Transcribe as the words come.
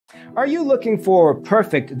Are you looking for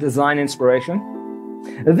perfect design inspiration?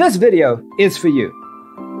 This video is for you.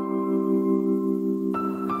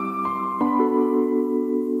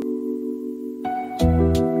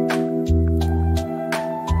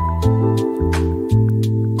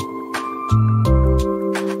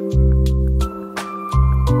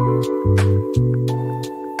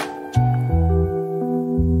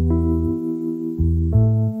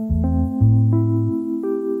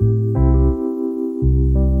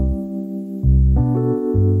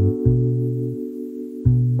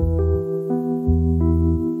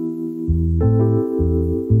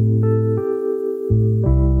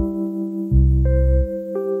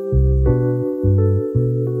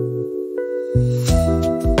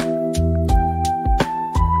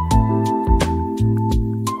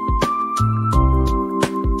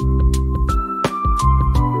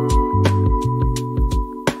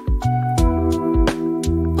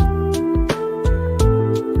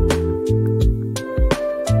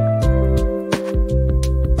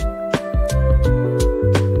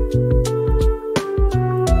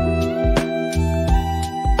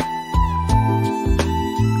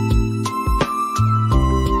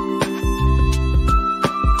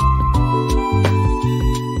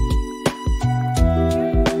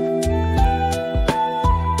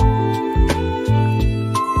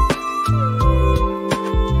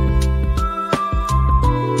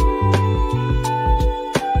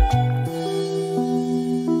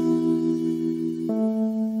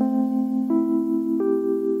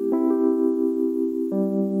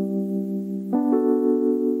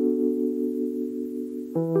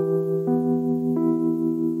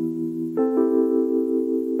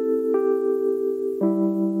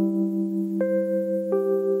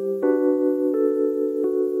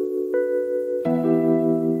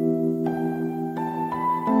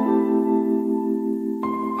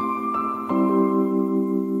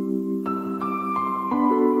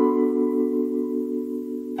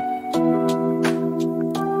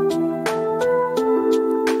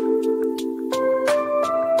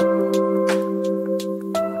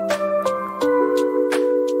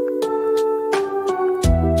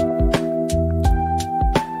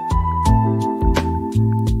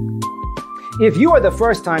 If you are the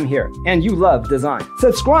first time here and you love design,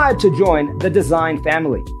 subscribe to join the design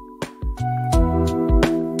family.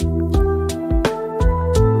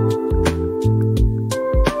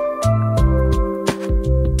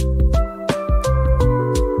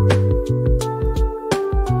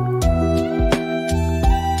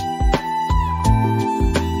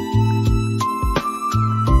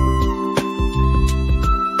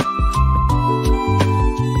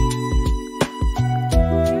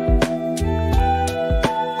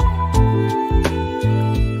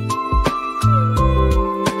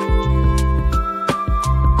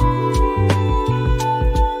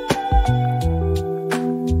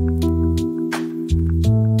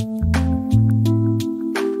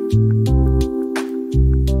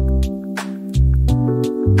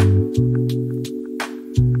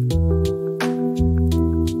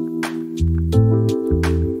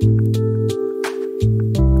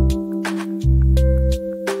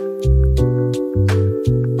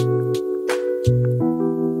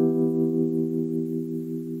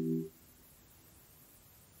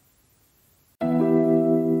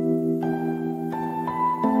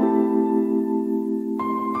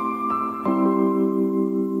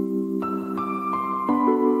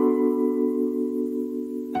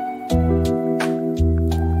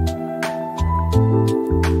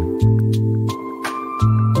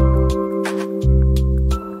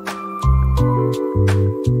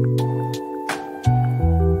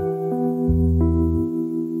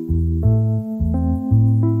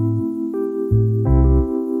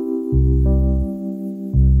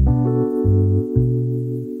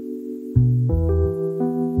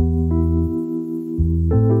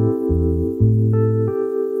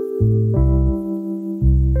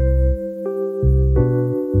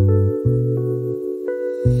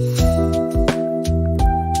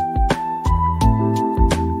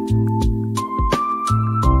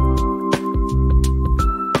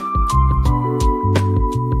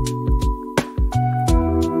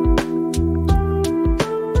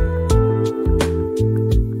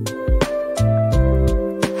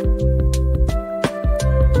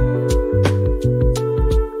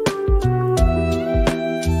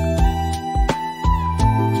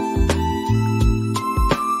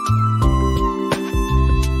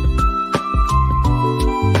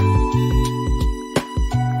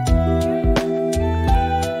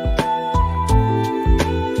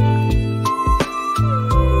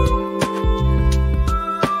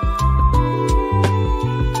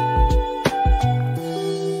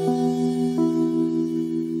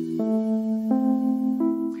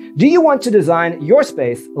 Do you want to design your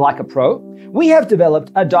space like a pro? We have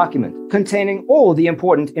developed a document containing all the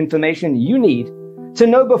important information you need to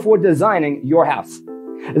know before designing your house.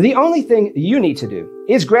 The only thing you need to do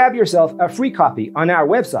is grab yourself a free copy on our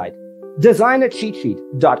website,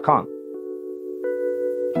 designercheatsheet.com.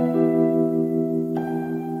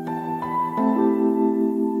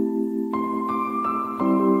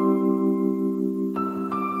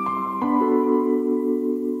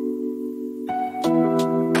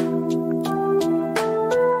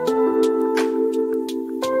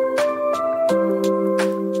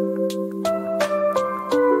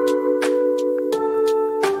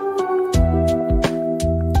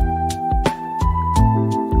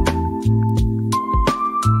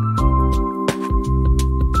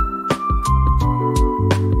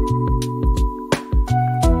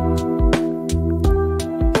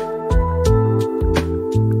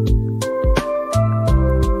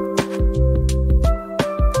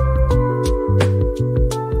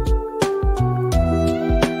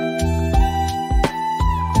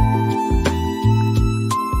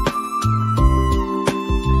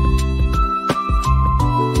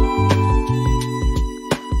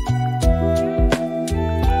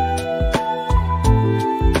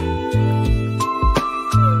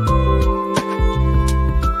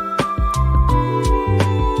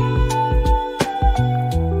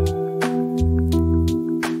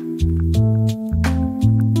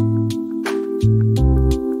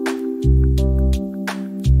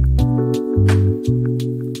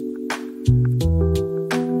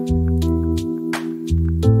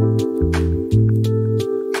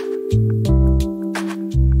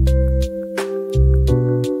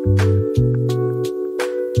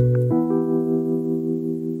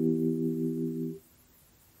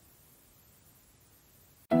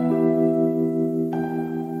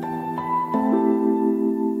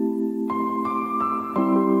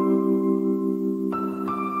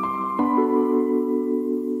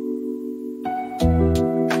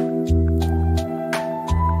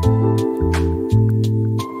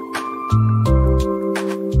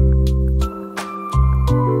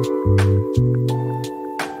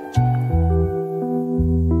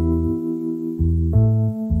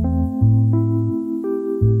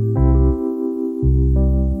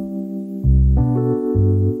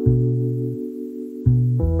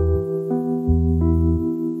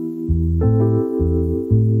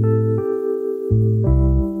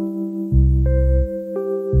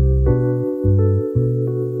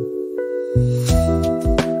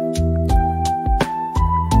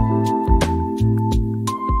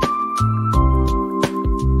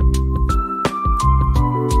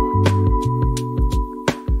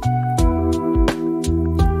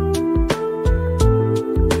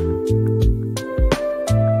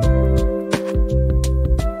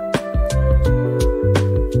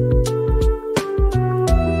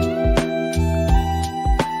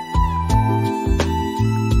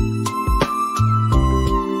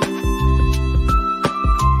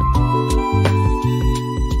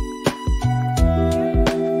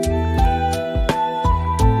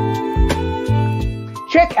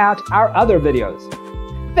 Check out our other videos.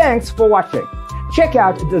 Thanks for watching. Check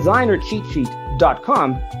out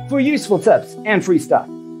designercheatsheet.com for useful tips and free stuff.